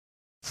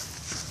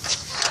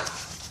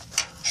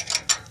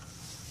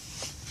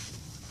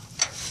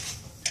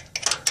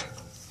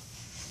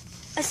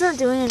It's not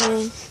doing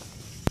anything.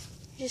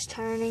 Just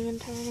turning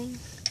and turning.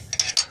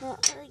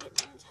 Not really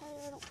getting any tighter,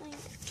 I don't think.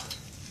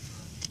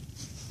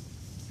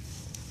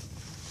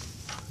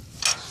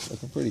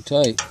 Looking pretty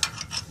tight.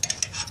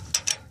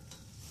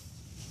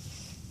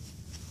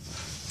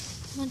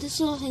 But this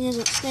little thing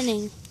isn't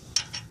spinning.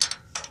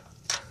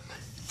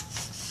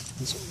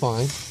 It's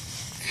fine.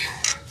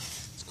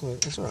 It's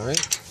good. It's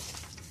alright.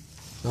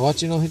 Now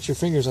watch you don't hit your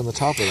fingers on the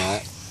top of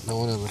that. That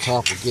one on the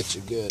top will get you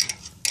good.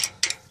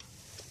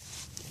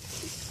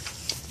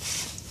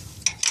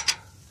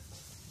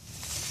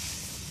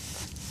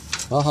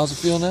 Well, how's it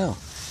feel now?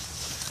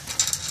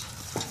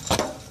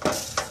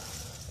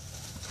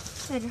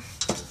 Better.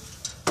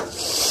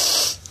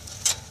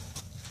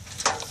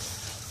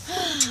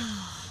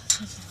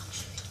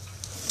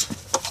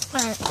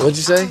 What'd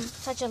you say?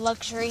 Such a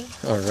luxury.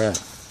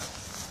 Alright.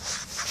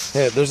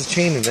 Hey, there's a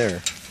chain in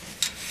there.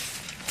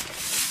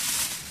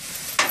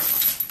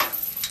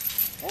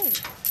 Oh.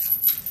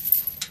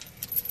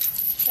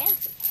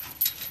 Fancy.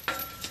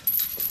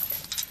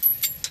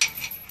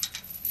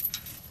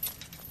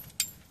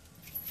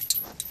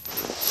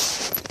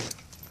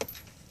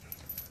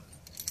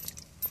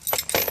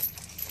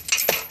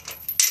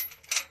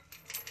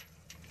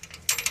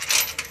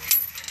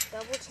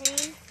 Double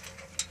chain.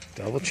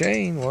 Double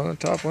chain. One on the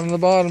top, one on the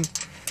bottom.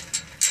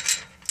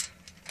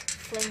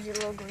 Flimsy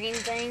little green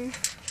thing.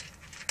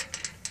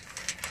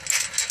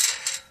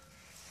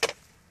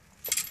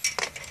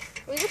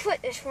 We could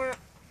put this one.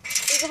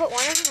 We could put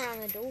one of them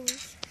around the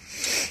doors.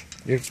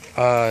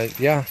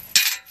 Yeah.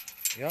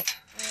 Yep.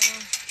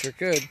 Sure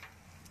could.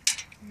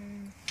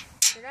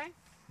 Did I?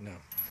 No.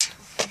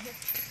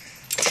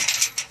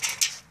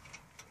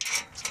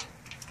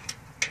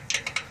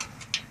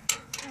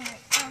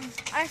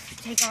 I have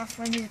to take off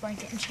Lindsay's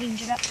blanket and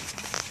change it up.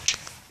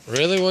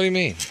 Really? What do you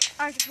mean?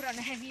 I have to put on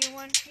a heavier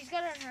one. She's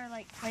got it on her,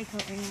 like, play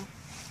coat right now.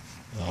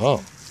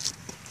 Oh.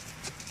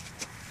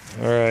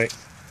 Alright.